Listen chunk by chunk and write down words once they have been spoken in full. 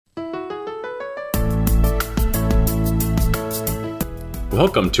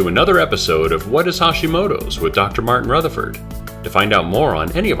Welcome to another episode of What is Hashimoto's with Dr. Martin Rutherford. To find out more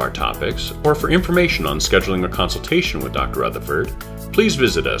on any of our topics, or for information on scheduling a consultation with Dr. Rutherford, please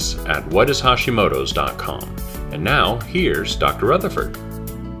visit us at whatishashimotos.com. And now, here's Dr. Rutherford.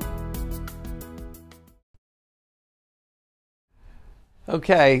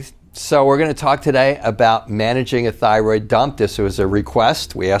 Okay, so we're going to talk today about managing a thyroid dump. This was a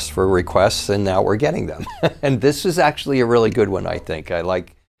request. We asked for requests, and now we're getting them. And this is actually a really good one, I think. I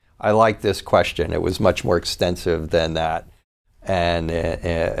like this question. It was much more extensive than that, and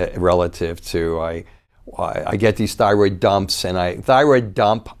relative to I get these thyroid dumps, and thyroid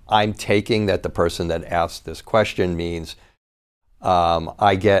dump I'm taking that the person that asked this question means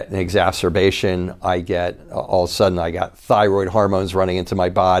I get an exacerbation. All of a sudden I got thyroid hormones running into my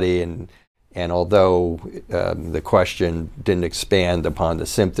body, and although the question didn't expand upon the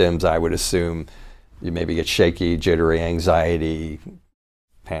symptoms, I would assume you maybe get shaky, jittery, anxiety,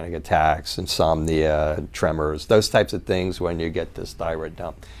 panic attacks, insomnia, tremors, those types of things when you get this thyroid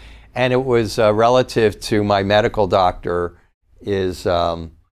dump. And it was relative to my medical doctor is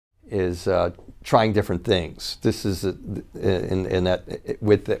trying different things. This is in that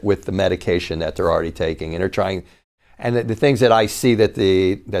with the medication that they're already taking, and they're trying, and the things that I see that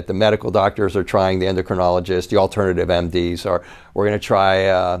the medical doctors are trying, the endocrinologists, the alternative MDs are, we're going to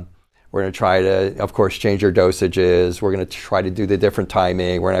try to, of course, change your dosages. We're going to try to do the different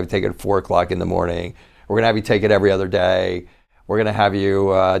timing. We're going to have you take it at 4 o'clock in the morning. We're going to have you take it every other day. We're going to have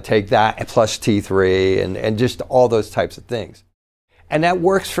you take that plus T3 and just all those types of things. And that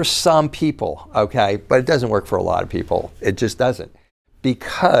works for some people, okay? But it doesn't work for a lot of people. It just doesn't.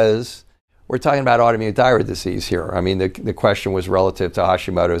 Because we're talking about autoimmune thyroid disease here. I mean, the question was relative to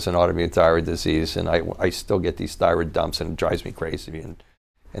Hashimoto's and autoimmune thyroid disease, and I still get these thyroid dumps, and it drives me crazy,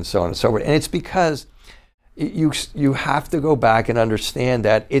 and so on and so forth. And it's because you have to go back and understand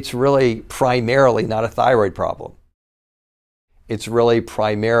that it's really primarily not a thyroid problem. It's really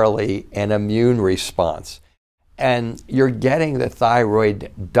primarily an immune response. And you're getting the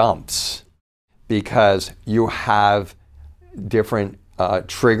thyroid dumps because you have different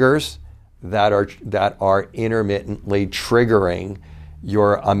triggers that are intermittently triggering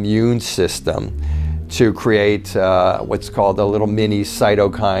your immune system to create what's called a little mini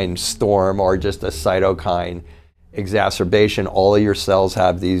cytokine storm, or just a cytokine exacerbation. All of your cells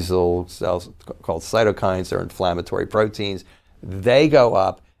have these little cells called cytokines. They're inflammatory proteins. They go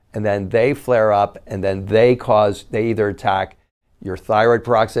up, and then they flare up, and then they either attack your thyroid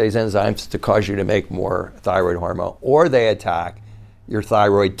peroxidase enzymes to cause you to make more thyroid hormone, or they attack your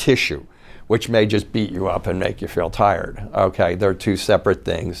thyroid tissue, which may just beat you up and make you feel tired. Okay, they're two separate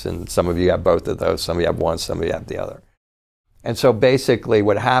things, and some of you have both of those, some of you have one, some of you have the other. And so basically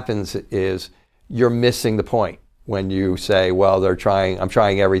what happens is you're missing the point when you say, well, I'm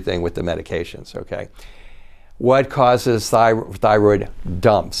trying everything with the medications, okay? What causes thyroid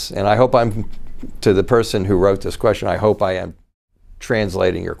dumps? And I hope to the person who wrote this question, I hope I am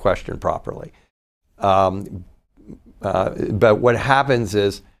translating your question properly. But what happens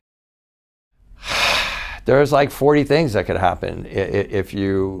is there's like 40 things that could happen if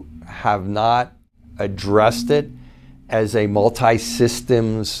you have not addressed it as a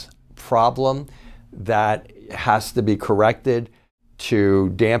multi-systems problem that has to be corrected to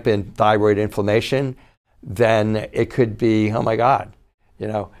dampen thyroid inflammation. Then it could be, oh my God,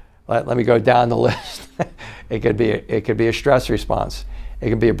 let me go down the list. It could be a stress response. It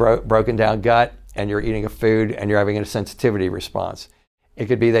could be a broken down gut, and you're eating a food and you're having a sensitivity response. It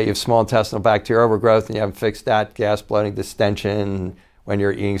could be that you have small intestinal bacterial overgrowth and you haven't fixed that, gas, bloating, distension. When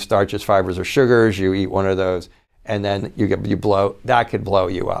you're eating starches, fibers, or sugars, you eat one of those, and then you blow. That could blow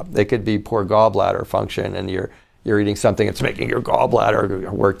you up. It could be poor gallbladder function, and you're eating something that's making your gallbladder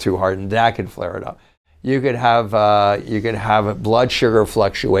work too hard, and that could flare it up. You could have blood sugar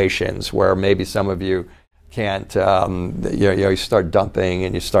fluctuations where maybe some of you can't, you start dumping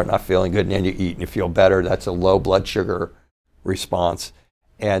and you start not feeling good, and then you eat and you feel better. That's a low blood sugar response,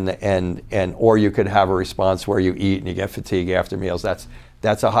 or you could have a response where you eat and you get fatigue after meals.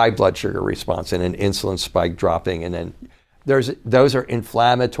 That's a high blood sugar response and an insulin spike dropping, and then those are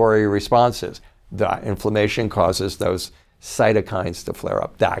inflammatory responses. The inflammation causes those cytokines to flare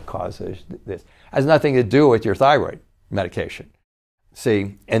up. That causes this. Has nothing to do with your thyroid medication.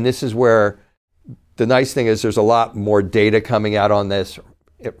 See, and this is where the nice thing is there's a lot more data coming out on this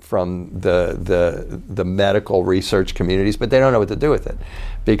from the medical research communities, but they don't know what to do with it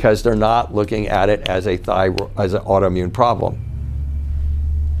because they're not looking at it as an autoimmune problem.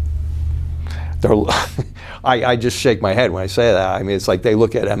 I just shake my head when I say that. I mean, it's like they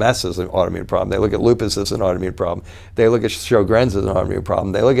look at MS as an autoimmune problem. They look at lupus as an autoimmune problem. They look at Sjogren's as an autoimmune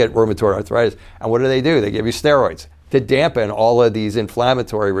problem. They look at rheumatoid arthritis. And what do? They give you steroids to dampen all of these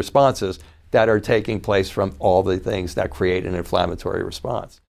inflammatory responses that are taking place from all the things that create an inflammatory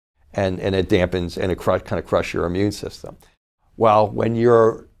response. And it dampens and it kind of crush your immune system. Well, when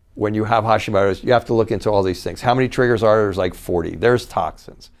you have Hashimoto's, you have to look into all these things. How many triggers are there? There's like 40. There's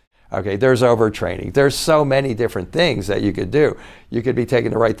toxins. Okay, there's overtraining. There's so many different things that you could do. You could be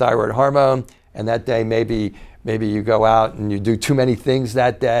taking the right thyroid hormone, and that day maybe you go out and you do too many things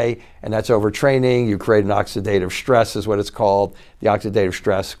that day, and that's overtraining. You create an oxidative stress is what it's called. The oxidative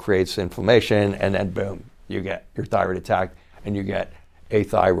stress creates inflammation, and then boom, you get your thyroid attacked, and you get a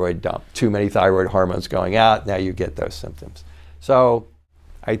thyroid dump. Too many thyroid hormones going out, now you get those symptoms. So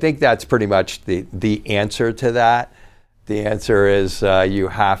I think that's pretty much the answer to that. The answer is you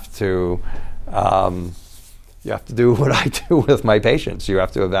have to do what I do with my patients. You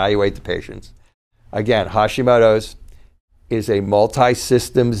have to evaluate the patients. Again, Hashimoto's is a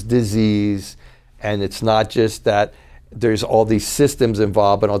multi-systems disease, and it's not just that there's all these systems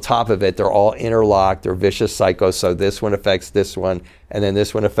involved, but on top of it, they're all interlocked. They're vicious cycles. So this one affects this one, and then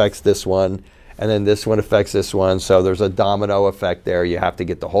this one affects this one, and then this one affects this one. So there's a domino effect there. You have to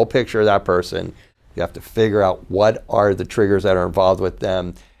get the whole picture of that person. You have to figure out what are the triggers that are involved with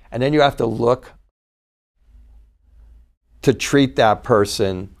them. And then you have to look to treat that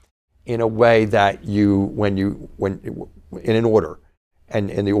person in a way that in an order. And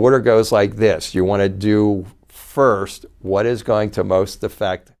the order goes like this. You want to do first what is going to most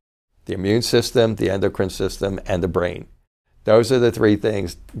affect the immune system, the endocrine system, and the brain. Those are the three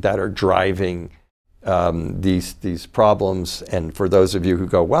things that are driving these problems. And for those of you who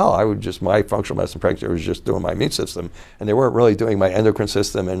go, well, my functional medicine practitioner was just doing my immune system, and they weren't really doing my endocrine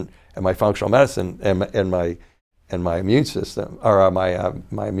system and my functional medicine and my immune system, or my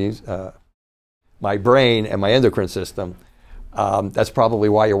brain and my endocrine system. That's probably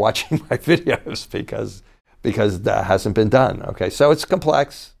why you're watching my videos, because that hasn't been done. Okay, so it's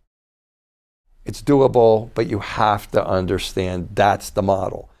complex, it's doable, but you have to understand that's the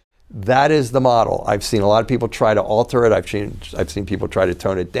model. That is the model. I've seen a lot of people try to alter it. I've seen people try to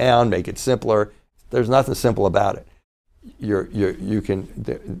tone it down, make it simpler. There's nothing simple about it. You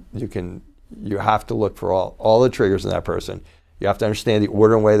have to look for all the triggers in that person. You have to understand the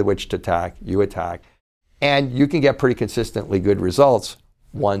order and way in which to attack. You attack, and you can get pretty consistently good results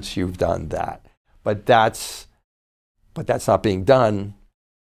once you've done that. But that's not being done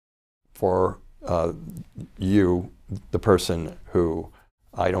for you, the person who,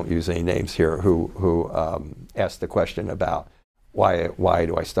 I don't use any names here, who asked the question about why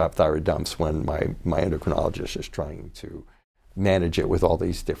do I stop thyroid dumps when my endocrinologist is trying to manage it with all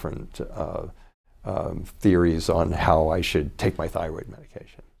these different theories on how I should take my thyroid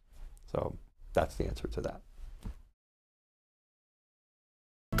medication. So that's the answer to that.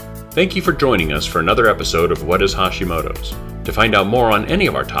 Thank you for joining us for another episode of What is Hashimoto's? To find out more on any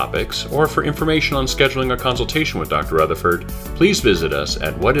of our topics, or for information on scheduling a consultation with Dr. Rutherford, please visit us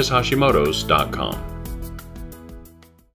at whatishashimotos.com.